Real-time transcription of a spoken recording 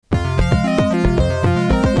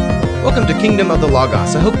Welcome to Kingdom of the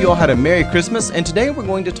Logos. I hope you all had a Merry Christmas, and today we're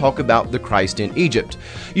going to talk about the Christ in Egypt.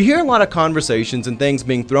 You hear a lot of conversations and things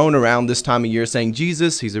being thrown around this time of year saying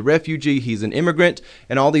Jesus, he's a refugee, he's an immigrant,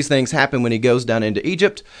 and all these things happen when he goes down into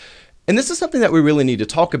Egypt. And this is something that we really need to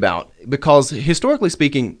talk about because historically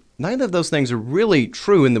speaking, neither of those things are really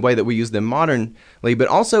true in the way that we use them modernly, but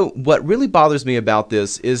also what really bothers me about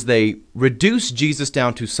this is they reduce Jesus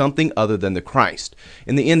down to something other than the Christ.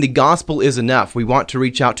 In the end, the gospel is enough. We want to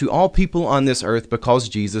reach out to all people on this earth because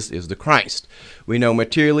Jesus is the Christ. We know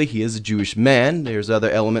materially he is a Jewish man. There's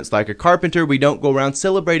other elements like a carpenter. We don't go around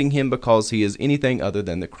celebrating him because he is anything other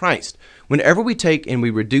than the Christ. Whenever we take and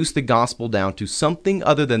we reduce the gospel down to something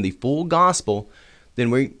other than the full gospel, then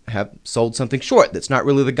we have sold something short that's not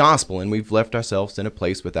really the gospel, and we've left ourselves in a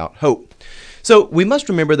place without hope. So we must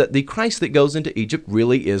remember that the Christ that goes into Egypt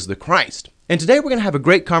really is the Christ. And today we're going to have a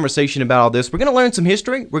great conversation about all this. We're going to learn some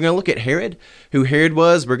history. We're going to look at Herod, who Herod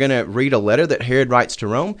was. We're going to read a letter that Herod writes to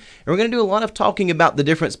Rome. And we're going to do a lot of talking about the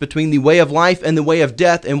difference between the way of life and the way of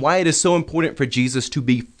death and why it is so important for Jesus to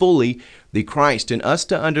be fully the Christ and us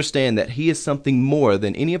to understand that he is something more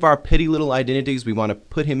than any of our petty little identities we want to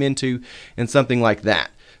put him into and something like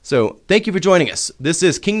that. So thank you for joining us. This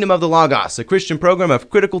is Kingdom of the Logos, a Christian program of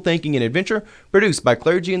critical thinking and adventure produced by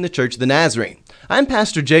clergy in the Church of the Nazarene. I'm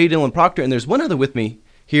Pastor J. Dylan Proctor, and there's one other with me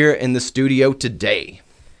here in the studio today.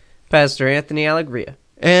 Pastor Anthony Allegria.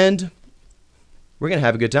 And we're going to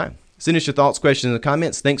have a good time. Send us your thoughts, questions, and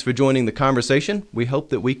comments. Thanks for joining the conversation. We hope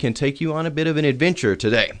that we can take you on a bit of an adventure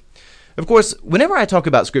today. Of course, whenever I talk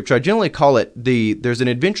about Scripture, I generally call it there's an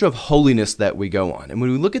adventure of holiness that we go on. And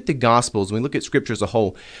when we look at the Gospels, when we look at Scripture as a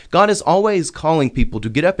whole, God is always calling people to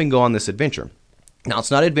get up and go on this adventure. Now,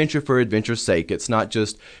 it's not adventure for adventure's sake. It's not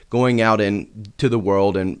just going out into the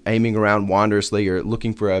world and aiming around wondrously or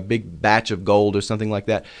looking for a big batch of gold or something like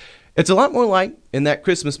that. It's a lot more like in that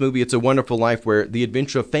Christmas movie, It's a Wonderful Life, where the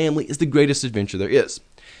adventure of family is the greatest adventure there is.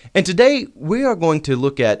 And today we are going to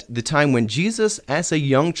look at the time when Jesus, as a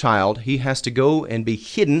young child, he has to go and be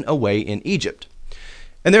hidden away in Egypt.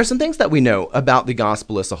 And there are some things that we know about the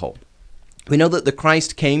gospel as a whole. We know that the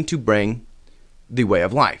Christ came to bring the way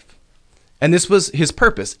of life. And this was his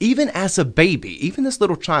purpose. Even as a baby, even this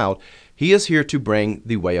little child, he is here to bring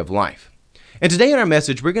the way of life. And today in our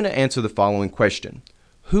message, we're going to answer the following question.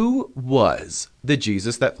 Who was the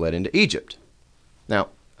Jesus that fled into Egypt? Now,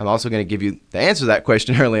 I'm also going to give you the answer to that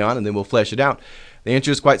question early on, and then we'll flesh it out. The answer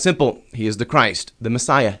is quite simple. He is the Christ, the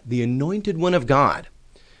Messiah, the anointed one of God.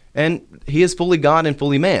 And he is fully God and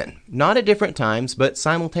fully man, not at different times, but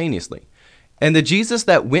simultaneously. And the Jesus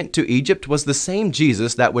that went to Egypt was the same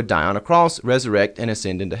Jesus that would die on a cross, resurrect, and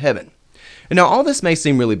ascend into heaven. And now, all this may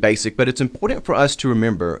seem really basic, but it's important for us to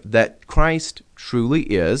remember that Christ truly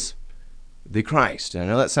is the Christ. And I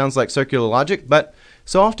know that sounds like circular logic, but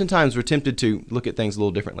so oftentimes we're tempted to look at things a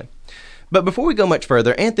little differently. But before we go much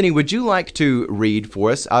further, Anthony, would you like to read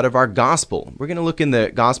for us out of our gospel? We're going to look in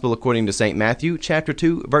the gospel according to St. Matthew, chapter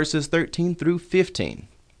 2, verses 13 through 15.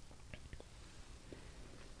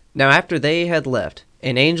 Now after they had left,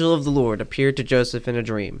 an angel of the Lord appeared to Joseph in a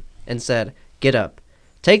dream, and said, "Get up,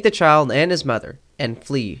 take the child and his mother, and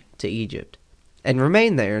flee to Egypt, and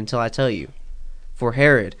remain there until I tell you. For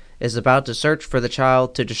Herod is about to search for the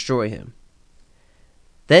child to destroy him."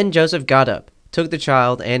 Then Joseph got up, took the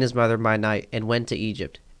child and his mother by night, and went to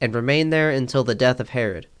Egypt, and remained there until the death of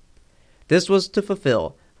Herod. This was to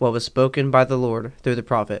fulfill what was spoken by the Lord through the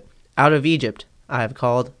prophet, "Out of Egypt I have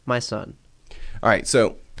called my son." All right,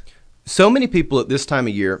 so many people at this time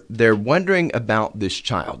of year, they're wondering about this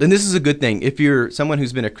child. And this is a good thing. If you're someone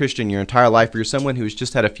who's been a Christian your entire life, or you're someone who's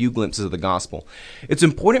just had a few glimpses of the gospel, it's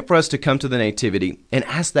important for us to come to the nativity and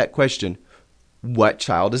ask that question, what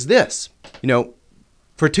child is this?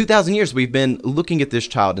 For 2,000 years, we've been looking at this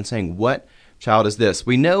child and saying, what child is this?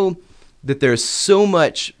 We know that there's so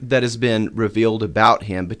much that has been revealed about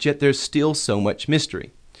him, but yet there's still so much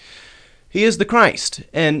mystery. He is the Christ,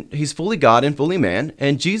 and he's fully God and fully man.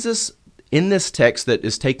 And Jesus, in this text that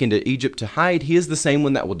is taken to Egypt to hide, he is the same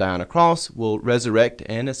one that will die on a cross, will resurrect,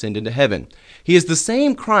 and ascend into heaven. He is the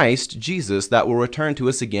same Christ, Jesus, that will return to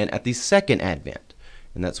us again at the second advent.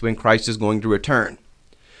 And that's when Christ is going to return.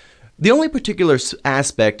 The only particular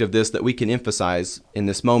aspect of this that we can emphasize in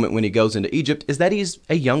this moment when he goes into Egypt is that he's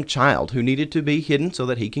a young child who needed to be hidden so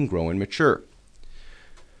that he can grow and mature.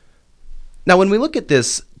 Now, when we look at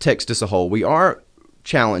this text as a whole, we are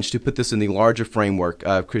challenged to put this in the larger framework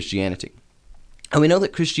of Christianity. And we know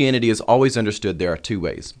that Christianity is always understood there are two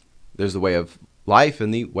ways. There's the way of life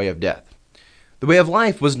and the way of death. The way of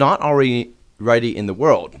life was not already in the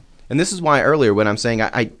world. And this is why earlier when I'm saying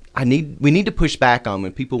I we need to push back on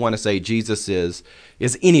when people want to say Jesus is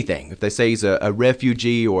anything. If they say he's a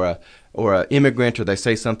refugee or an immigrant, or they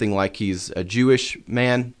say something like he's a Jewish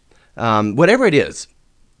man, whatever it is,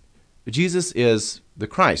 Jesus is the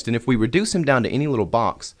Christ. And if we reduce him down to any little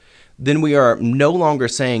box, then we are no longer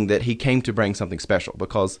saying that he came to bring something special.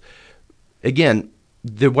 Because, again,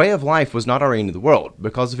 the way of life was not our end of the world.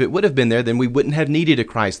 Because if it would have been there, then we wouldn't have needed a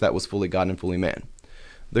Christ that was fully God and fully man.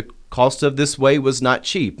 The cost of this way was not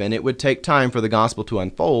cheap, and it would take time for the gospel to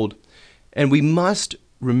unfold. And we must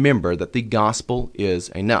remember that the gospel is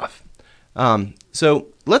enough. So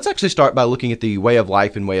let's actually start by looking at the way of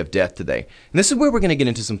life and way of death today. And this is where we're going to get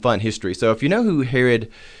into some fun history. So if you know who Herod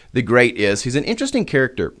the Great is, he's an interesting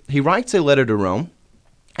character. He writes a letter to Rome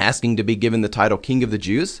asking to be given the title King of the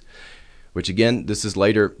Jews, which again, this is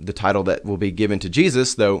later the title that will be given to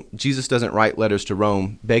Jesus, though Jesus doesn't write letters to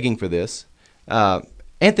Rome begging for this.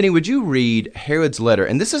 Anthony, would you read Herod's letter?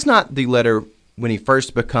 And this is not the letter when he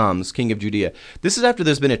first becomes king of Judea. This is after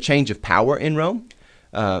there's been a change of power in Rome.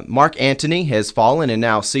 Mark Antony has fallen, and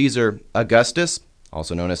now Caesar Augustus,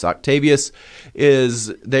 also known as Octavius,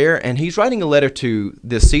 is there. And he's writing a letter to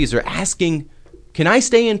this Caesar asking, can I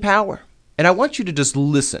stay in power? And I want you to just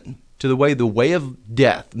listen to the way of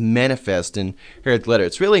death manifests in Herod's letter.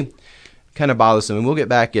 It's really kind of bothersome, and we'll get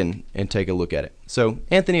back and take a look at it. So,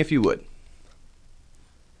 Anthony, if you would.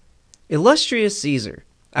 Illustrious Caesar,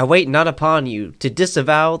 I wait not upon you to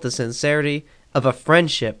disavow the sincerity of a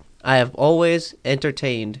friendship I have always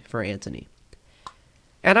entertained for Antony.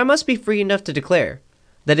 And I must be free enough to declare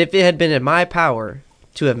that if it had been in my power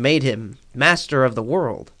to have made him master of the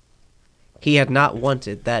world, he had not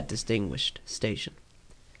wanted that distinguished station.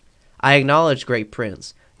 I acknowledge, great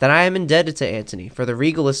prince, that I am indebted to Antony for the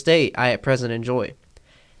regal estate I at present enjoy.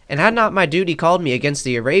 And had not my duty called me against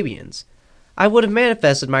the Arabians, I would have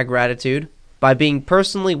manifested my gratitude by being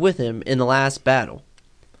personally with him in the last battle.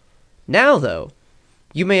 Now, though,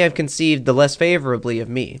 you may have conceived the less favorably of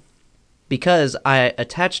me, because I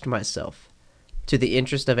attached myself to the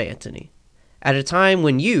interest of Antony, at a time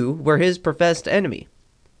when you were his professed enemy.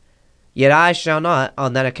 Yet I shall not,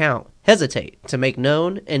 on that account, hesitate to make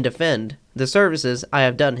known and defend the services I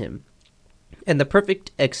have done him, and the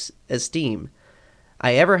perfect esteem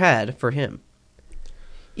I ever had for him.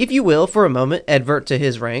 If you will for a moment advert to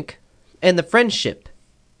his rank, and the friendship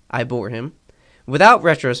I bore him, without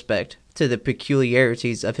retrospect to the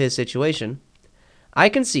peculiarities of his situation, I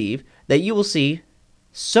conceive that you will see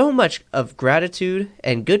so much of gratitude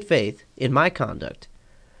and good faith in my conduct,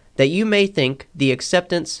 that you may think the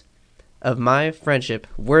acceptance of my friendship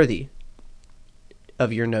worthy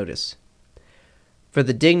of your notice. For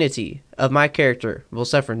the dignity of my character will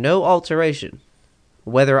suffer no alteration,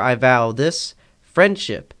 whether I vow this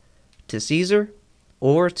friendship to Caesar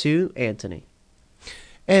or to Antony.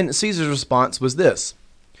 And Caesar's response was this: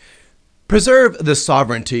 preserve the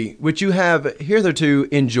sovereignty which you have hitherto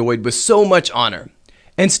enjoyed with so much honor,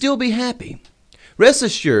 and still be happy. Rest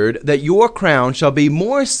assured that your crown shall be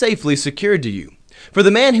more safely secured to you, for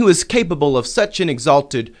the man who is capable of such an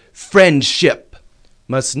exalted friendship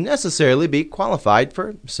must necessarily be qualified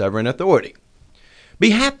for sovereign authority. Be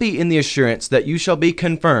happy in the assurance that you shall be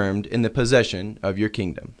confirmed in the possession of your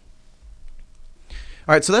kingdom.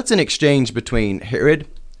 All right, so that's an exchange between Herod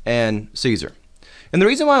and Caesar. And the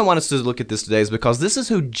reason why I want us to look at this today is because this is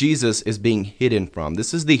who Jesus is being hidden from.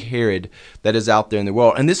 This is the Herod that is out there in the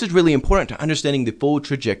world. And this is really important to understanding the full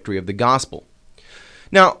trajectory of the gospel.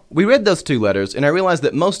 Now, we read those two letters, and I realize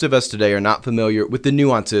that most of us today are not familiar with the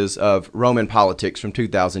nuances of Roman politics from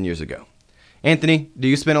 2,000 years ago. Anthony, do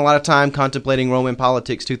you spend a lot of time contemplating Roman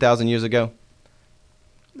politics 2,000 years ago?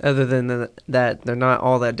 Other than that, they're not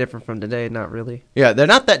all that different from today, not really. Yeah, they're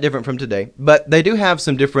not that different from today, but they do have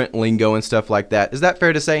some different lingo and stuff like that. Is that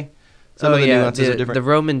fair to say? Some of the nuances are different. The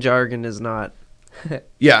Roman jargon is not.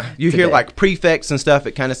 Yeah, you today. hear like prefix and stuff,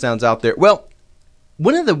 it kind of sounds out there. Well,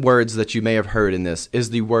 one of the words that you may have heard in this is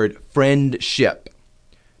the word friendship.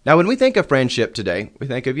 Now, when we think of friendship today, we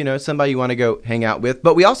think of, somebody you want to go hang out with,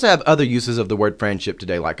 but we also have other uses of the word friendship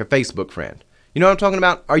today, like a Facebook friend. You know what I'm talking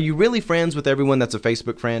about? Are you really friends with everyone that's a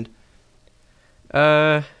Facebook friend?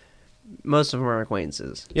 Most of them are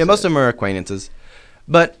acquaintances. Yeah, most of them are acquaintances.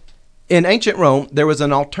 But in ancient Rome, there was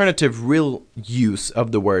an alternative real use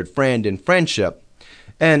of the word friend and friendship.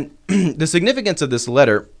 And the significance of this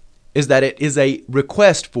letter is that it is a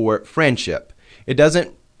request for friendship. It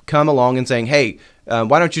doesn't come along and saying, hey,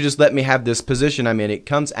 why don't you just let me have this position I'm in? It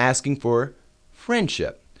comes asking for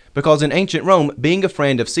friendship. Because in ancient Rome, being a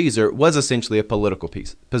friend of Caesar was essentially a political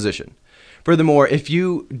position. Furthermore, if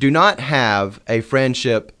you do not have a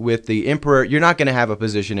friendship with the emperor, you're not going to have a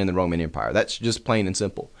position in the Roman Empire. That's just plain and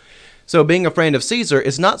simple. So being a friend of Caesar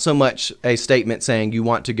is not so much a statement saying you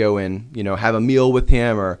want to go and, have a meal with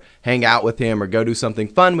him or hang out with him or go do something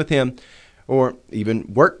fun with him or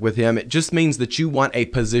even work with him. It just means that you want a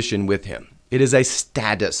position with him. It is a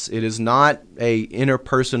status. It is not a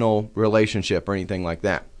interpersonal relationship or anything like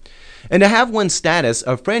that. And to have one's status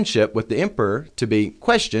of friendship with the emperor to be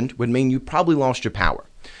questioned would mean you probably lost your power.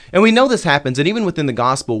 And we know this happens, and even within the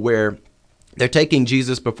gospel where they're taking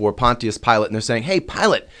Jesus before Pontius Pilate and they're saying, hey,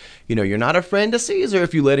 Pilate, you're not a friend of Caesar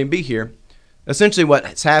if you let him be here. Essentially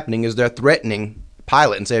what's happening is they're threatening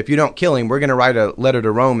Pilate and say, if you don't kill him, we're going to write a letter to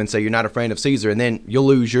Rome and say you're not a friend of Caesar, and then you'll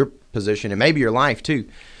lose your position and maybe your life too.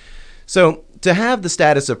 So to have the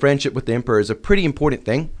status of friendship with the emperor is a pretty important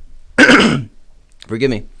thing.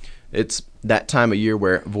 Forgive me. It's that time of year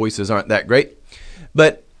where voices aren't that great.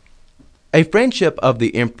 But a friendship of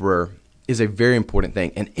the emperor is a very important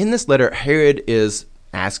thing. And in this letter, Herod is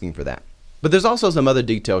asking for that. But there's also some other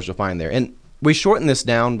details you'll find there. And we shorten this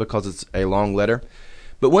down because it's a long letter.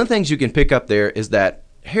 But one of the things you can pick up there is that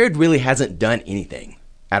Herod really hasn't done anything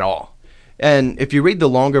at all. And if you read the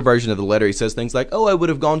longer version of the letter, he says things like, I would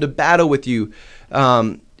have gone to battle with you,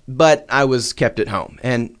 but I was kept at home.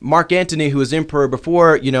 And Mark Antony, who was emperor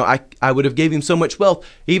before, I would have gave him so much wealth.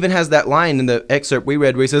 He even has that line in the excerpt we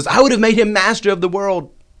read where he says, I would have made him master of the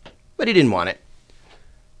world, but he didn't want it.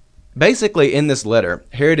 Basically, in this letter,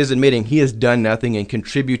 Herod is admitting he has done nothing and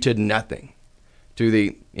contributed nothing to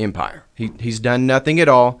the empire. He's done nothing at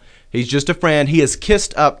all. He's just a friend. He has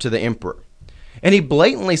kissed up to the emperor. And he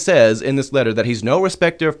blatantly says in this letter that he's no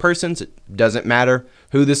respecter of persons. It doesn't matter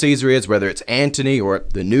who the Caesar is, whether it's Antony or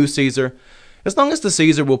the new Caesar. As long as the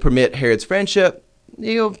Caesar will permit Herod's friendship,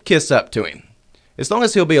 he'll kiss up to him. As long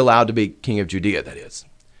as he'll be allowed to be king of Judea, that is.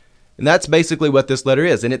 And that's basically what this letter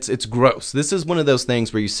is. And it's gross. This is one of those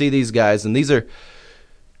things where you see these guys, and these are...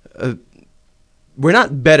 we're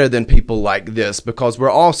not better than people like this because we're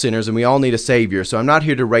all sinners and we all need a savior. So I'm not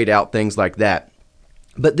here to rate out things like that.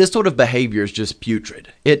 But this sort of behavior is just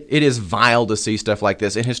putrid. It is vile to see stuff like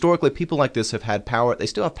this. And historically, people like this have had power. They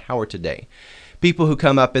still have power today. People who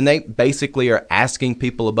come up and they basically are asking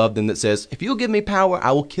people above them that says, if you'll give me power,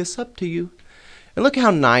 I will kiss up to you. And look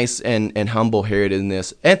how nice and humble Herod is in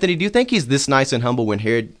this. Anthony, do you think he's this nice and humble when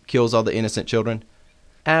Herod kills all the innocent children?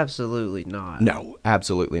 Absolutely not. No,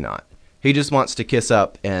 absolutely not. He just wants to kiss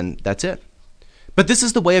up and that's it. But this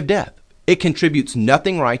is the way of death. It contributes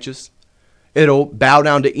nothing righteous. It'll bow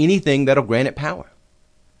down to anything that'll grant it power.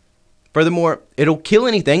 Furthermore, it'll kill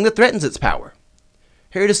anything that threatens its power.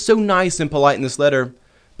 Herod is so nice and polite in this letter,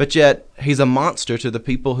 but yet he's a monster to the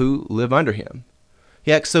people who live under him.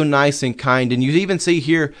 He acts so nice and kind, and you even see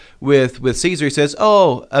here with Caesar, he says,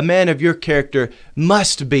 a man of your character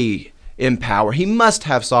must be in power. He must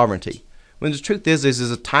have sovereignty. When the truth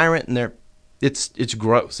is a tyrant, and it's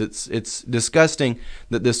gross. It's disgusting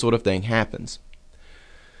that this sort of thing happens.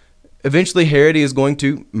 Eventually, Herod is going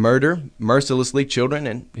to murder mercilessly children,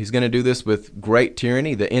 and he's going to do this with great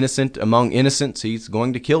tyranny. The innocent among innocents, he's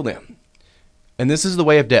going to kill them. And this is the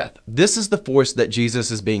way of death. This is the force that Jesus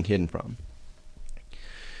is being hidden from.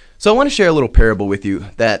 So I want to share a little parable with you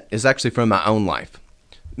that is actually from my own life.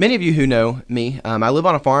 Many of you who know me, I live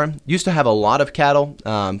on a farm, used to have a lot of cattle,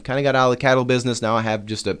 kind of got out of the cattle business. Now I have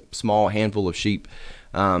just a small handful of sheep,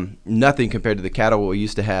 nothing compared to the cattle we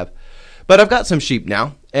used to have. But I've got some sheep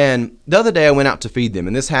now, and the other day I went out to feed them,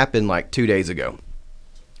 and this happened like 2 days ago.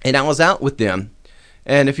 And I was out with them,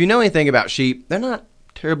 and if you know anything about sheep, they're not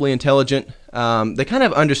terribly intelligent. They kind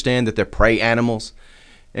of understand that they're prey animals,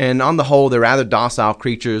 and on the whole, they're rather docile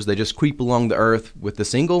creatures. They just creep along the earth with a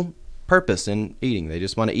single purpose in eating. They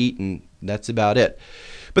just want to eat, and that's about it.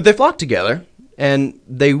 But they flock together, and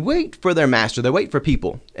they wait for their master. They wait for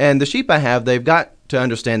people. And the sheep I have, they've got to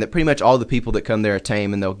understand that pretty much all the people that come there are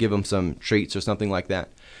tame, and they'll give them some treats or something like that.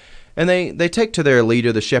 And they take to their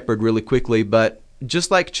leader, the shepherd, really quickly, but just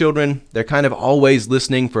like children, they're kind of always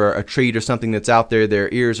listening for a treat or something that's out there. Their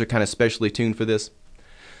ears are kind of specially tuned for this.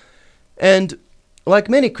 And like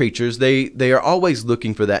many creatures, they are always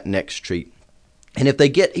looking for that next treat. And if they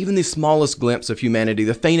get even the smallest glimpse of humanity,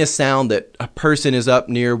 the faintest sound that a person is up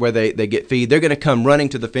near where they get feed, they're going to come running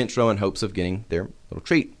to the fence row in hopes of getting their little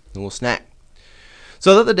treat, a little snack.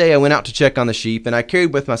 So the other day I went out to check on the sheep, and I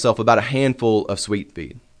carried with myself about a handful of sweet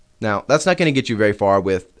feed. Now, that's not going to get you very far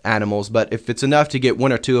with animals, but if it's enough to get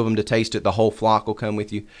one or two of them to taste it, the whole flock will come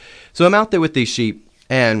with you. So I'm out there with these sheep,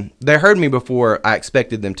 and they heard me before I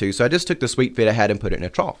expected them to, so I just took the sweet feed I had and put it in a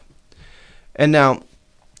trough. And now,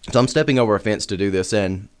 so I'm stepping over a fence to do this,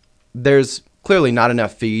 and there's clearly not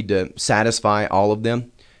enough feed to satisfy all of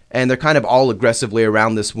them. And they're kind of all aggressively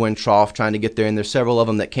around this one trough trying to get there, and there's several of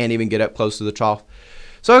them that can't even get up close to the trough.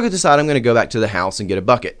 So I decide I'm going to go back to the house and get a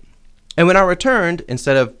bucket. And when I returned,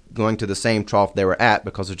 instead of going to the same trough they were at,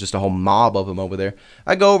 because there's just a whole mob of them over there,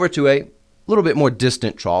 I go over to a little bit more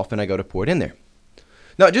distant trough and I go to pour it in there.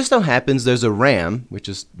 Now, it just so happens there's a ram, which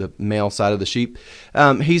is the male side of the sheep.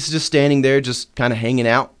 He's just standing there, just kind of hanging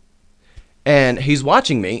out. And he's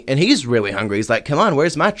watching me, and he's really hungry. He's like, come on,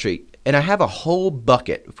 where's my treat? And I have a whole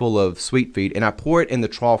bucket full of sweet feed, and I pour it in the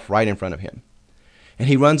trough right in front of him. And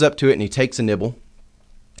he runs up to it, and he takes a nibble.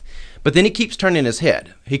 But then he keeps turning his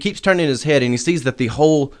head. He keeps turning his head, and he sees that the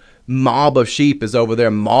whole mob of sheep is over there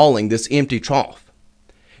mauling this empty trough.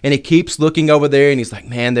 And he keeps looking over there, and he's like,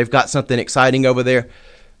 man, they've got something exciting over there.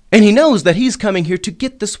 And he knows that he's coming here to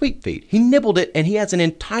get the sweet feed. He nibbled it, and he has an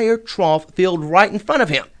entire trough filled right in front of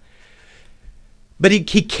him. But he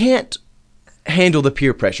can't handle the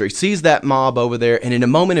peer pressure. He sees that mob over there, and in a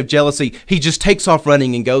moment of jealousy, he just takes off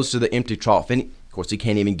running and goes to the empty trough. And of course, he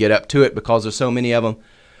can't even get up to it because there's so many of them.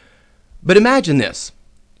 But imagine this.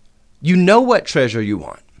 You know what treasure you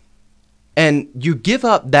want. And you give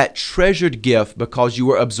up that treasured gift because you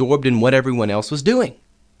were absorbed in what everyone else was doing.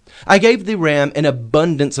 I gave the ram an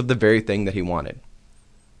abundance of the very thing that he wanted.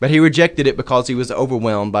 But he rejected it because he was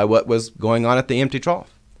overwhelmed by what was going on at the empty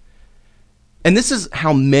trough. And this is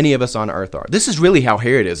how many of us on earth are. This is really how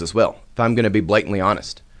Herod is as well, if I'm going to be blatantly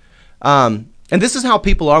honest. And this is how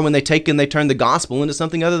people are when they take and they turn the gospel into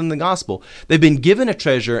something other than the gospel. They've been given a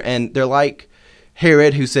treasure, and they're like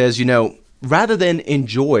Herod, who says, rather than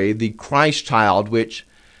enjoy the Christ child, which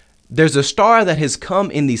there's a star that has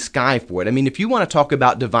come in the sky for it. I mean, if you want to talk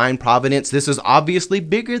about divine providence, this is obviously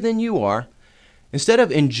bigger than you are. Instead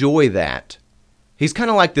of enjoy that, he's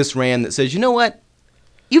kind of like this ram that says, you know what?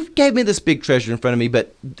 You've gave me this big treasure in front of me,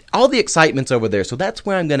 but all the excitement's over there, so that's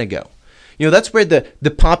where I'm going to go. That's where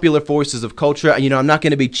the popular forces of culture, I'm not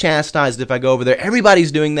going to be chastised if I go over there.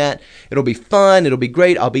 Everybody's doing that. It'll be fun. It'll be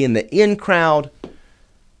great. I'll be in the in crowd.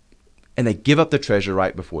 And they give up the treasure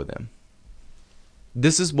right before them.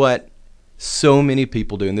 This is what so many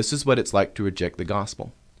people do, and this is what it's like to reject the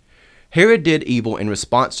gospel. Herod did evil in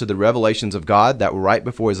response to the revelations of God that were right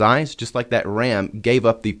before his eyes, just like that ram gave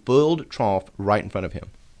up the filled trough right in front of him.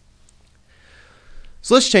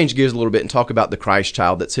 So let's change gears a little bit and talk about the Christ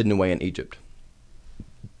child that's hidden away in Egypt.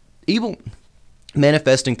 Evil,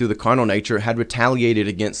 manifesting through the carnal nature, had retaliated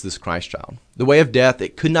against this Christ child. The way of death,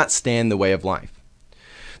 it could not stand the way of life.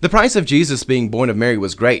 The price of Jesus being born of Mary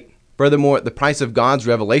was great. Furthermore, the price of God's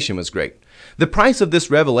revelation was great. The price of this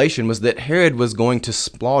revelation was that Herod was going to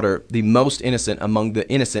slaughter the most innocent among the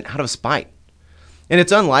innocent out of spite. And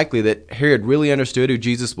it's unlikely that Herod really understood who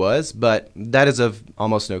Jesus was, but that is of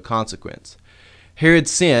almost no consequence.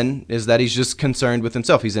 Herod's sin is that he's just concerned with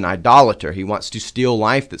himself. He's an idolater. He wants to steal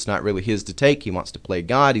life that's not really his to take. He wants to play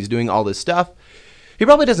God. He's doing all this stuff. He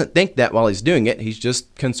probably doesn't think that while he's doing it. He's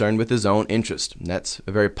just concerned with his own interest. And that's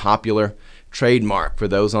a very popular trademark for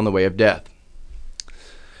those on the way of death.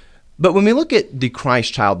 But when we look at the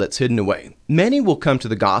Christ child that's hidden away, many will come to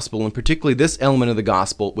the gospel, and particularly this element of the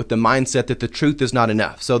gospel, with the mindset that the truth is not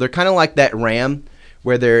enough. So they're kind of like that ram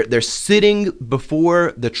where they're sitting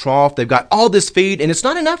before the trough. They've got all this feed, and it's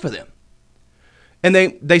not enough for them. And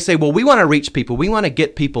they say, well, we want to reach people. We want to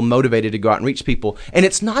get people motivated to go out and reach people. And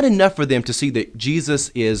it's not enough for them to see that Jesus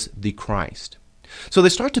is the Christ. So they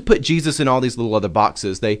start to put Jesus in all these little other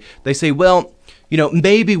boxes. They say, well,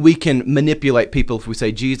 maybe we can manipulate people if we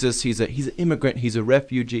say Jesus, he's an immigrant, he's a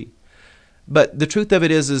refugee. But the truth of it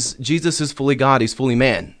is Jesus is fully God, he's fully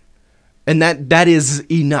man. And that is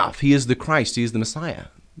enough. He is the Christ, he is the Messiah.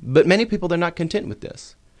 But many people, they're not content with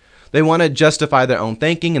this. They want to justify their own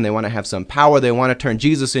thinking, and they want to have some power. They want to turn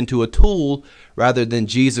Jesus into a tool rather than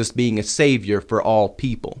Jesus being a savior for all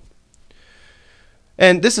people.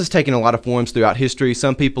 And this has taken a lot of forms throughout history.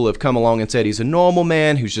 Some people have come along and said he's a normal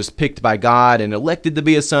man who's just picked by God and elected to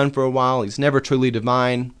be a son for a while. He's never truly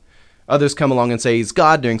divine. Others come along and say he's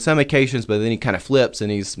God during some occasions, but then he kind of flips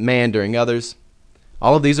and he's man during others.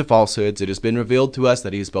 All of these are falsehoods. It has been revealed to us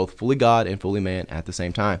that he is both fully God and fully man at the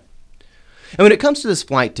same time. And when it comes to this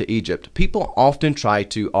flight to Egypt, people often try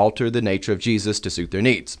to alter the nature of Jesus to suit their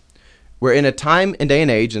needs. We're in a time and day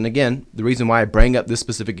and age, and again, the reason why I bring up this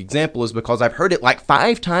specific example is because I've heard it like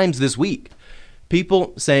 5 times this week.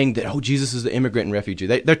 People saying that, Jesus is the immigrant and refugee.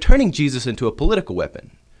 They're turning Jesus into a political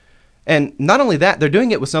weapon. And not only that, they're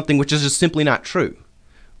doing it with something which is just simply not true.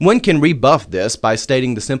 One can rebuff this by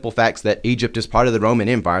stating the simple facts that Egypt is part of the Roman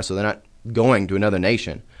Empire, so they're not going to another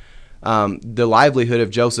nation. The livelihood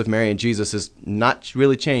of Joseph, Mary, and Jesus has not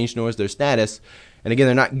really changed, nor is their status. And again,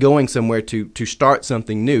 they're not going somewhere to start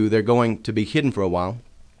something new. They're going to be hidden for a while.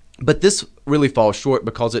 But this really falls short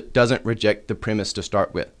because it doesn't reject the premise to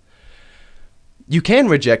start with. You can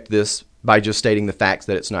reject this by just stating the facts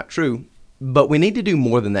that it's not true, but we need to do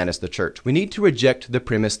more than that as the church. We need to reject the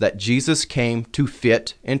premise that Jesus came to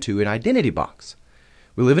fit into an identity box.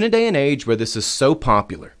 We live in a day and age where this is so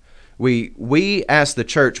popular. We as the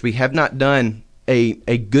church, we have not done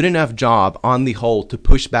a good enough job on the whole to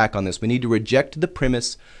push back on this. We need to reject the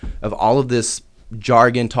premise of all of this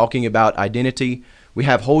jargon talking about identity. We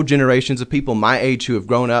have whole generations of people my age who have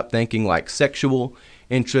grown up thinking like sexual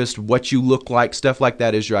interest, what you look like, stuff like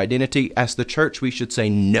that is your identity. As the church, we should say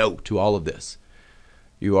no to all of this.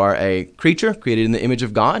 You are a creature created in the image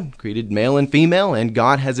of God, created male and female, and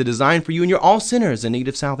God has a design for you, and you're all sinners in need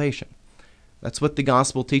of salvation. That's what the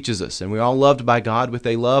gospel teaches us, and we're all loved by God with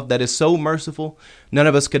a love that is so merciful, none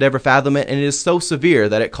of us could ever fathom it, and it is so severe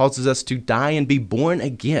that it causes us to die and be born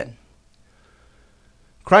again.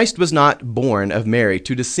 Christ was not born of Mary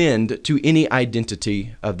to descend to any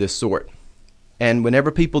identity of this sort. And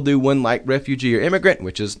whenever people do one like refugee or immigrant,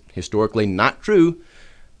 which is historically not true,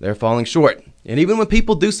 they're falling short. And even when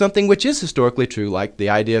people do something which is historically true, like the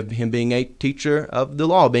idea of him being a teacher of the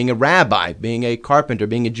law, being a rabbi, being a carpenter,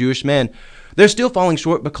 being a Jewish man, they're still falling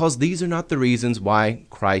short because these are not the reasons why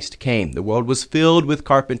Christ came. The world was filled with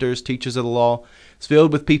carpenters, teachers of the law. It's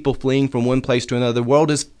filled with people fleeing from one place to another. The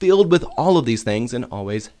world is filled with all of these things and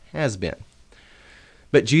always has been.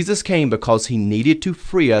 But Jesus came because he needed to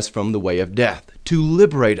free us from the way of death, to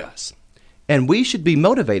liberate us. And we should be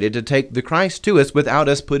motivated to take the Christ to us without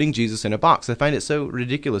us putting Jesus in a box. I find it so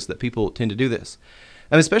ridiculous that people tend to do this.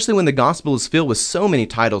 And especially when the gospel is filled with so many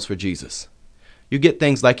titles for Jesus. You get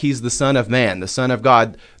things like he's the Son of Man, the Son of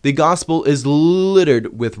God. The gospel is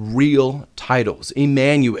littered with real titles.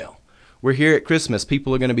 Emmanuel. We're here at Christmas.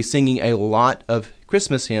 People are going to be singing a lot of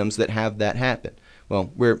Christmas hymns that have that happen.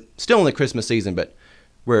 Well, we're still in the Christmas season, but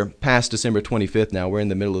we're past December 25th now. We're in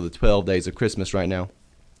the middle of the 12 days of Christmas right now.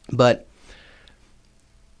 But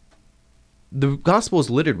the gospel is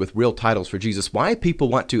littered with real titles for Jesus. Why people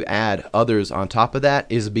want to add others on top of that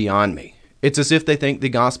is beyond me. It's as if they think the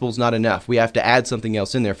gospel's not enough. We have to add something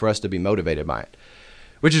else in there for us to be motivated by it,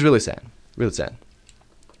 which is really sad, really sad.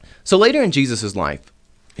 So later in Jesus' life,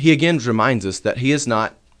 he again reminds us that he is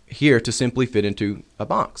not here to simply fit into a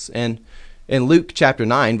box. And in Luke chapter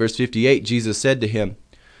 9, verse 58, Jesus said to him,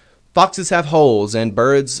 "Foxes have holes and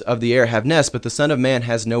birds of the air have nests, but the Son of Man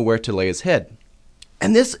has nowhere to lay his head."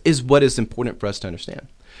 And this is what is important for us to understand,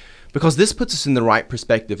 because this puts us in the right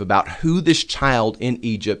perspective about who this child in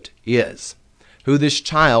Egypt is, who this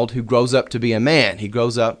child who grows up to be a man. He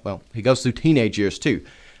grows up, well, he goes through teenage years too.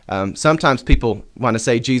 Sometimes people want to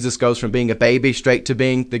say Jesus goes from being a baby straight to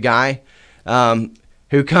being the guy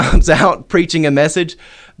who comes out preaching a message,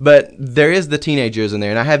 but there is the teenage years in there,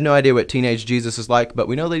 and I have no idea what teenage Jesus is like, but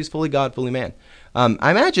we know that he's fully God, fully man. I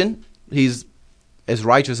imagine he's as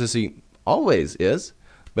righteous as he always is,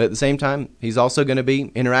 but at the same time, he's also going to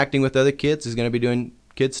be interacting with other kids. He's going to be doing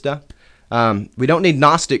kid stuff. We don't need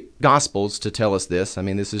Gnostic Gospels to tell us this. I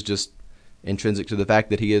mean, this is just intrinsic to the fact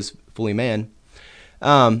that he is fully man,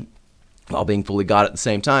 while being fully God at the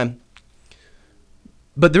same time.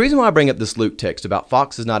 But the reason why I bring up this Luke text about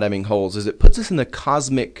foxes not having holes is it puts us in the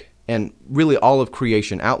cosmic and really all of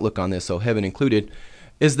creation outlook on this, so heaven included,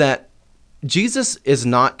 is that Jesus is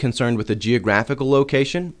not concerned with a geographical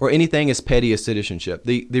location or anything as petty as citizenship.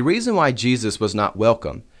 The reason why Jesus was not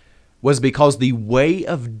welcome was because the way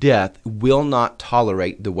of death will not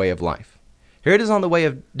tolerate the way of life. Here it is on the way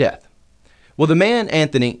of death. Well, the man,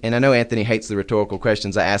 Anthony, and I know Anthony hates the rhetorical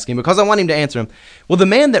questions I ask him because I want him to answer them. Well, the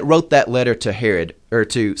man that wrote that letter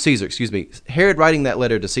to Caesar, Herod writing that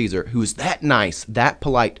letter to Caesar, who's that nice, that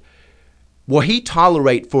polite, will he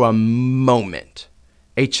tolerate for a moment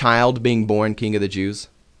a child being born king of the Jews?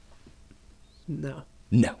 No.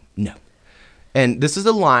 No. And this is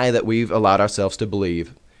a lie that we've allowed ourselves to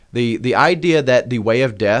believe. The idea that the way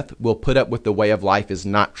of death will put up with the way of life is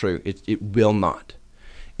not true. It will not.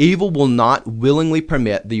 Evil will not willingly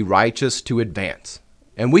permit the righteous to advance.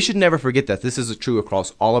 And we should never forget that. This is true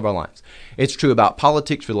across all of our lives. It's true about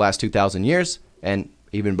politics for the last 2,000 years, and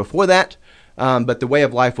even before that. But the way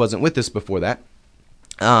of life wasn't with us before that.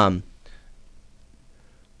 Anthony?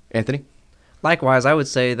 Likewise, I would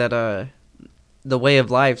say that the way of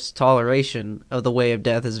life's toleration of the way of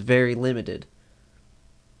death is very limited.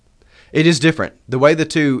 It is different. The way the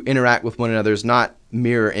two interact with one another is not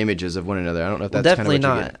mirror images of one another. I don't know if that's definitely kind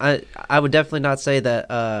of what not. you get. I would definitely not say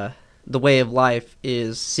that the way of life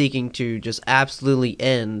is seeking to just absolutely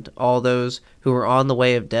end all those who are on the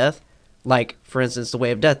way of death, like, for instance, the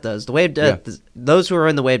way of death does. The way of death, those who are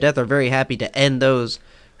in the way of death are very happy to end those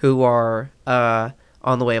who are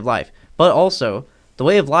on the way of life. But also, the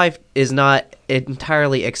way of life is not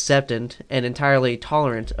entirely acceptant and entirely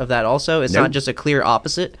tolerant of that also. It's Nope. not just a clear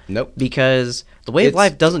opposite. Nope. Because the way of It's-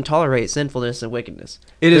 life doesn't tolerate sinfulness and wickedness.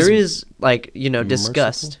 It is There is, like,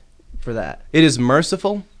 disgust merciful. for that. It is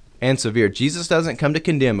merciful and severe. Jesus doesn't come to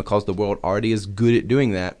condemn because the world already is good at doing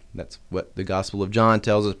that. That's what the Gospel of John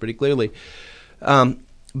tells us pretty clearly.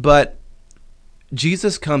 But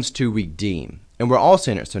Jesus comes to redeem, and we're all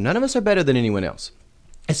sinners, so none of us are better than anyone else.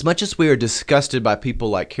 As much as we are disgusted by people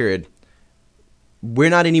like Herod, we're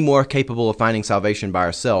not any more capable of finding salvation by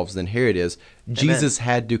ourselves than Herod is. Jesus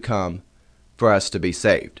had to come for us to be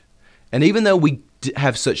saved. And even though we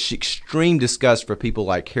have such extreme disgust for people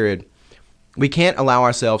like Herod, we can't allow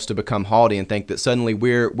ourselves to become haughty and think that suddenly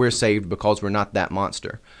we're saved because we're not that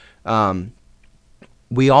monster.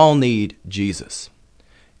 We all need Jesus.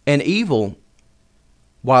 And evil,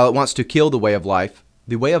 while it wants to kill the way of life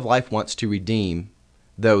wants to redeem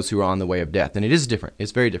those who are on the way of death. And it is different.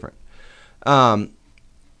 It's very different.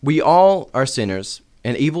 We all are sinners,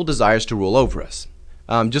 and evil desires to rule over us.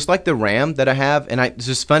 Just like the ram that I have, and it's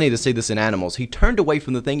just funny to see this in animals. He turned away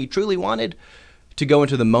from the thing he truly wanted to go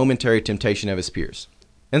into the momentary temptation of his peers.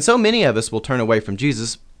 And so many of us will turn away from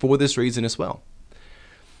Jesus for this reason as well.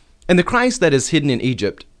 And the Christ that is hidden in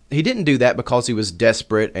Egypt, he didn't do that because he was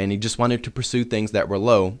desperate and he just wanted to pursue things that were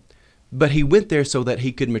low, but he went there so that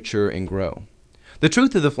he could mature and grow. The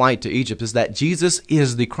truth of the flight to Egypt is that Jesus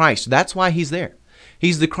is the Christ. That's why he's there.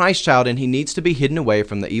 He's the Christ child, and he needs to be hidden away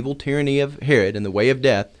from the evil tyranny of Herod and the way of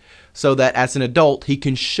death, so that as an adult he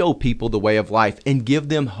can show people the way of life and give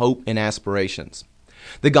them hope and aspirations.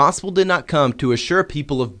 The gospel did not come to assure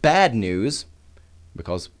people of bad news,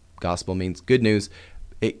 because gospel means good news.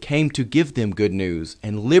 It came to give them good news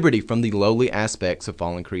and liberty from the lowly aspects of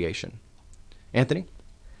fallen creation. Anthony?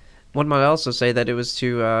 One might also say that it was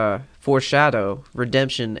to foreshadow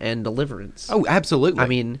redemption and deliverance. Oh, absolutely. I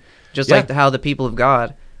mean, just Yeah. like how the people of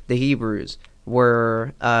God, the Hebrews,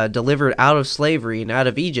 were delivered out of slavery and out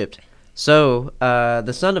of Egypt, so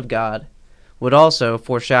the Son of God would also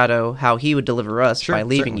foreshadow how he would deliver us Sure, by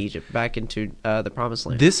leaving certainly. Egypt back into the Promised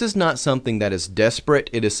Land. This is not something that is desperate.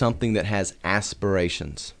 It is something that has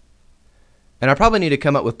aspirations. And I probably need to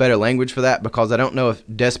come up with better language for that, because I don't know if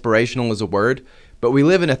desperational is a word, but we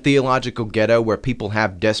live in a theological ghetto where people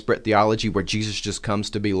have desperate theology where Jesus just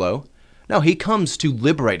comes to be low. No, he comes to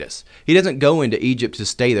liberate us. He doesn't go into Egypt to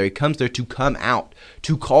stay there. He comes there to come out,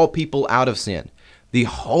 to call people out of sin. The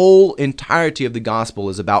whole entirety of the gospel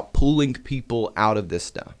is about pulling people out of this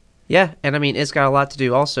stuff. Yeah, and I mean, it's got a lot to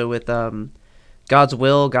do also with God's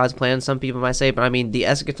will, God's plan, some people might say, but I mean, the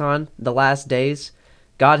eschaton, the last days,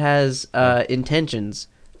 God has intentions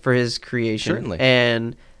for his creation. Certainly.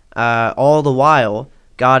 And all the while,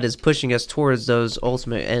 God is pushing us towards those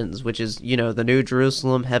ultimate ends, which is, the New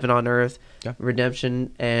Jerusalem, heaven on earth, Yeah.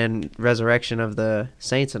 redemption and resurrection of the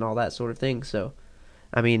saints and all that sort of thing. So,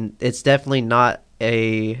 I mean, it's definitely not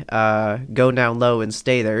a go down low and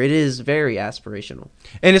stay there. It is very aspirational.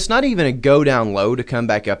 And it's not even a go down low to come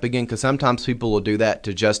back up again, because sometimes people will do that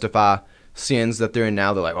to justify sins that they're in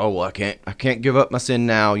now. They're like, oh, well, I can't give up my sin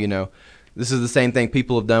now, This is the same thing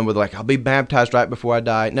people have done with, like, I'll be baptized right before I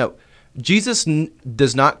die. No, Jesus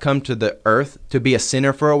does not come to the earth to be a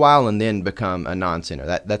sinner for a while and then become a non-sinner.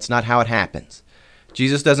 That's not how it happens.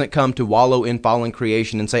 Jesus doesn't come to wallow in fallen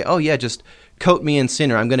creation and say, oh, yeah, just coat me in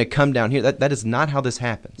sinner. I'm going to come down here. That is not how this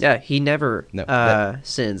happens. Yeah, he never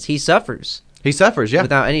sins. He suffers He suffers, yeah.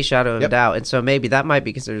 without any shadow of a Yep. doubt. And so maybe that might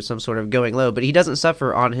be considered some sort of going low, but he doesn't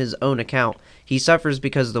suffer on his own account. He suffers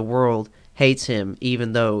because the world hates him,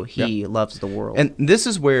 even though he loves the world. And this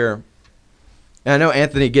is where, and I know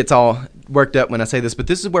Anthony gets all worked up when I say this, but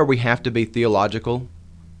this is where we have to be theological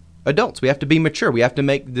adults. We have to be mature. We have to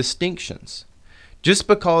make distinctions. Just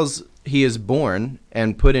because he is born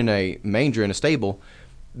and put in a manger in a stable,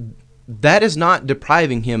 that is not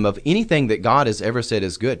depriving him of anything that God has ever said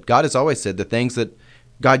is good. God has always said the things that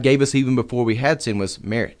God gave us even before we had sin was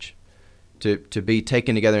marriage, to be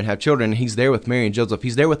taken together and have children. And he's there with Mary and Joseph.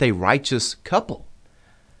 He's there with a righteous couple.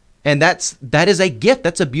 And that is a gift.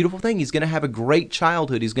 That's a beautiful thing. He's going to have a great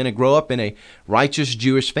childhood. He's going to grow up in a righteous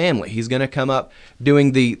Jewish family. He's going to come up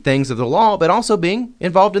doing the things of the law, but also being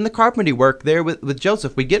involved in the carpentry work there with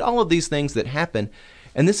Joseph. We get all of these things that happen,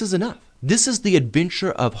 and this is enough. This is the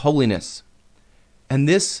adventure of holiness. And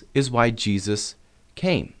this is why Jesus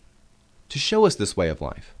came, to show us this way of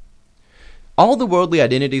life. All the worldly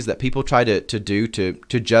identities that people try to do to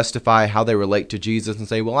justify how they relate to Jesus and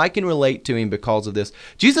say, well, I can relate to him because of this.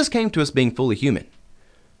 Jesus came to us being fully human.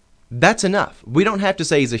 That's enough. We don't have to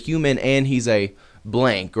say he's a human and he's a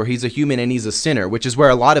blank, or he's a human and he's a sinner, which is where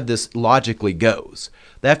a lot of this logically goes.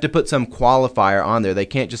 They have to put some qualifier on there. They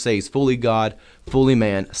can't just say he's fully God, fully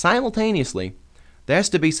man. Simultaneously, there has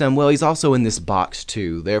to be some, well, he's also in this box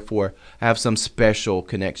too, therefore have some special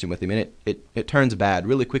connection with him. And it turns bad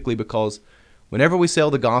really quickly, because whenever we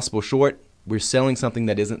sell the gospel short, we're selling something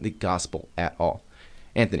that isn't the gospel at all.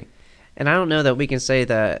 Anthony. And I don't know that we can say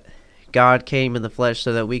that God came in the flesh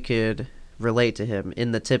so that we could relate to him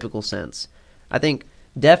in the typical sense. I think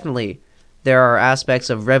definitely there are aspects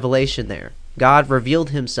of revelation there. God revealed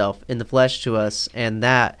himself in the flesh to us, and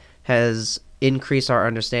that has increased our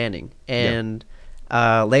understanding. And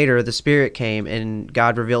later the Spirit came, and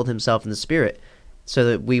God revealed himself in the Spirit so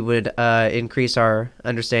that we would increase our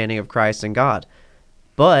understanding of Christ and God.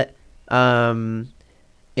 But in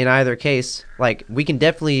either case, like, we can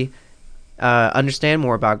definitely understand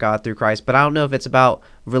more about God through Christ, but I don't know if it's about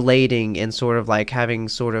relating and sort of like having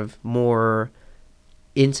sort of more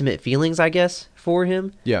intimate feelings, I guess, for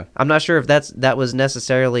him. Yeah. I'm not sure if that was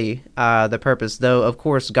necessarily the purpose, though of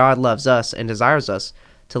course God loves us and desires us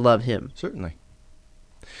to love him. Certainly.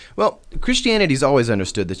 Well, Christianity's always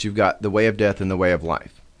understood that you've got the way of death and the way of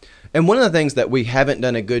life. And one of the things that we haven't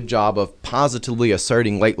done a good job of positively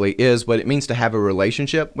asserting lately is what it means to have a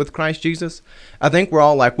relationship with Christ Jesus. I think we're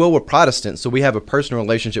all like, well, we're Protestants, so we have a personal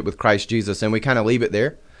relationship with Christ Jesus, and we kind of leave it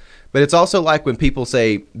there. But it's also like when people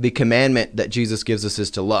say the commandment that Jesus gives us is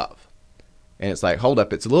to love. And it's like, hold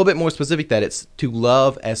up, it's a little bit more specific, that it's to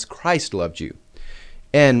love as Christ loved you.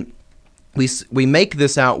 And we make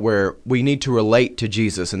this out where we need to relate to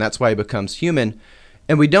Jesus, and that's why he becomes human.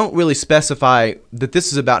 And we don't really specify that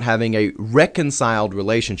this is about having a reconciled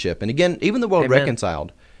relationship. And again, even the word Amen.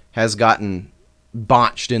 reconciled has gotten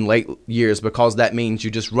botched in late years, because that means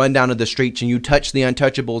you just run down to the streets and you touch the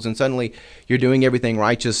untouchables and suddenly you're doing everything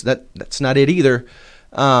righteous. That's not it either.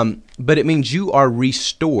 But it means you are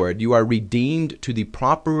restored. You are redeemed to the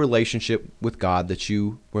proper relationship with God that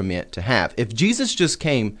you were meant to have. If Jesus just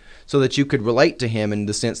came so that you could relate to him in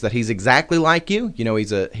the sense that he's exactly like you,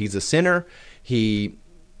 he's a sinner.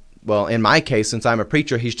 Well, in my case, since I'm a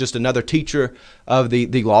preacher, he's just another teacher of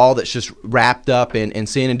the law that's just wrapped up in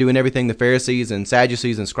sin and doing everything the Pharisees and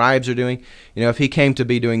Sadducees and scribes are doing. If he came to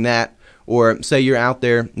be doing that, or say you're out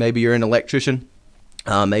there, maybe you're an electrician,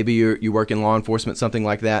 maybe you work in law enforcement, something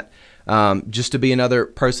like that, just to be another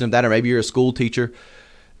person of that, or maybe you're a school teacher.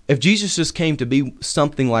 If Jesus just came to be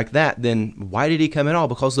something like that, then why did he come at all?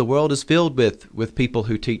 Because the world is filled with people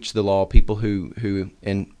who teach the law, people who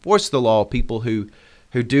enforce the law, people who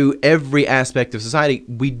do every aspect of society.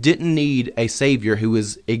 We didn't need a Savior who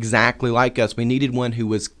was exactly like us. We needed one who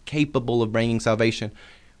was capable of bringing salvation,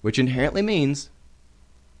 which inherently means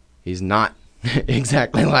he's not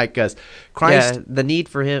exactly like us. Christ, Yeah, the need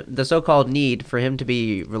for him, the so-called need for him to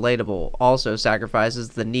be relatable, also sacrifices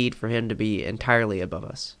the need for him to be entirely above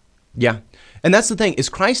us. yeah. And that's the thing, is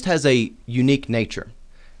Christ has a unique nature.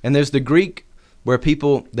 And there's the Greek where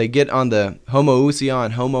people, they get on the homoousia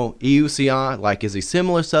and homoiousia, like is he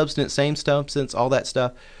similar substance, same substance, all that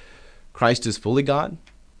stuff. Christ is fully God.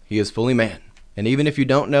 He is fully man. And even if you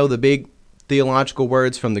don't know the big theological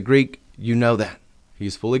words from the Greek, you know that.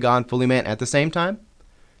 He's fully God, fully man at the same time.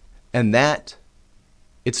 And that,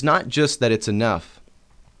 it's not just that it's enough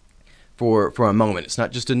for a moment. It's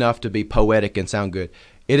not just enough to be poetic and sound good.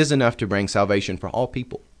 It is enough to bring salvation for all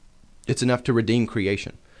people. It's enough to redeem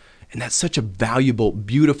creation. And that's such a valuable,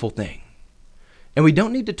 beautiful thing. And we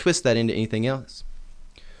don't need to twist that into anything else.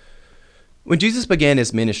 When Jesus began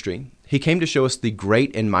his ministry, he came to show us the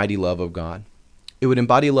great and mighty love of God. It would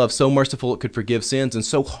embody love so merciful it could forgive sins, and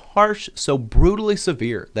so harsh, so brutally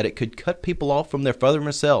severe that it could cut people off from their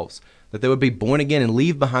former selves, that they would be born again and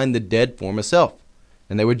leave behind the dead form of self,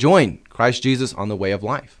 and they would join Christ Jesus on the way of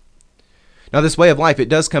life. Now, this way of life, it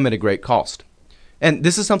does come at a great cost. And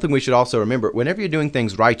this is something we should also remember. Whenever you're doing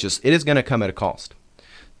things righteous, it is going to come at a cost.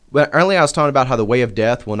 Well, earlier I was talking about how the way of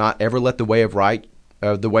death will not ever let the way of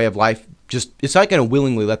the way of life it's not going to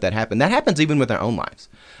willingly let that happen. That happens even with our own lives.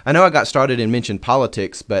 I know I got started and mentioned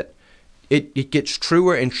politics, but it gets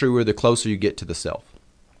truer and truer the closer you get to the self.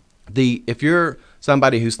 If you're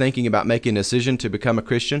somebody who's thinking about making a decision to become a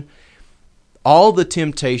Christian, all the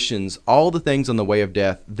temptations, all the things on the way of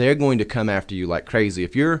death, they're going to come after you like crazy.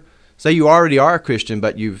 If say you already are a Christian,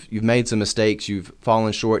 but you've made some mistakes, you've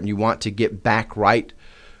fallen short, and you want to get back right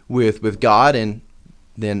with God, and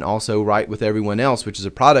then also right with everyone else, which is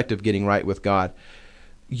a product of getting right with God,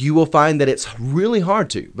 you will find that it's really hard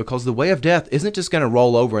to, because the way of death isn't just going to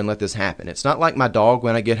roll over and let this happen. It's not like my dog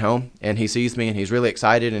when I get home and he sees me and he's really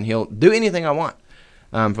excited and he'll do anything I want.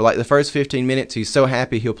 For like the first 15 minutes, he's so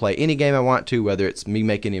happy he'll play any game I want to, whether it's me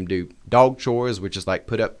making him do dog chores, which is like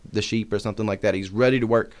put up the sheep or something like that. He's ready to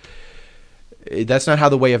work. That's not how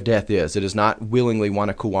the way of death is. It does not willingly want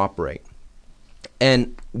to cooperate.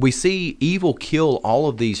 And we see evil kill all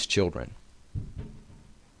of these children.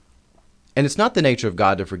 And it's not the nature of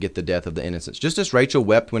God to forget the death of the innocents. Just as Rachel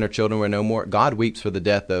wept when her children were no more, God weeps for the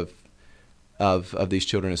death of these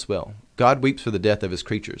children as well. God weeps for the death of his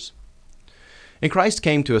creatures. And Christ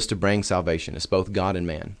came to us to bring salvation as both God and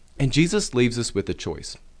man. And Jesus leaves us with a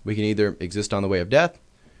choice. We can either exist on the way of death,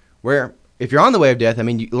 where if you're on the way of death, I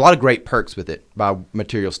mean, a lot of great perks with it by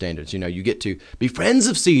material standards. You get to be friends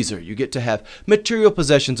of Caesar. You get to have material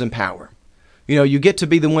possessions and power. You get to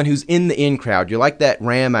be the one who's in the in crowd. You're like that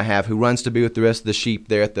ram I have who runs to be with the rest of the sheep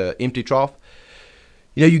there at the empty trough.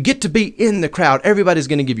 You get to be in the crowd. Everybody's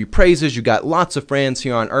going to give you praises. You got lots of friends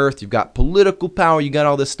here on earth. You've got political power. You got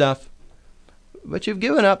all this stuff. But you've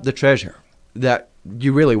given up the treasure that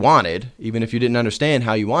you really wanted, even if you didn't understand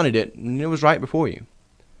how you wanted it, and it was right before you.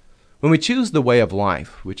 When we choose the way of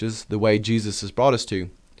life, which is the way Jesus has brought us to,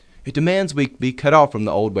 it demands we be cut off from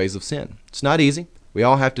the old ways of sin. It's not easy. We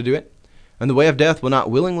all have to do it. And the way of death will not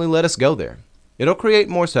willingly let us go there. It'll create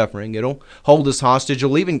more suffering. It'll hold us hostage.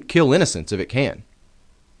 It'll even kill innocents if it can.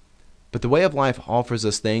 But the way of life offers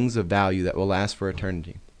us things of value that will last for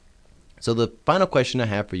eternity. So the final question I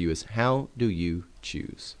have for you is, how do you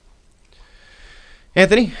choose?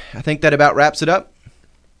 Anthony, I think that about wraps it up.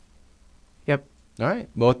 Yep. All right.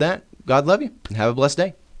 Well, with that, God love you and have a blessed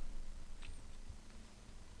day.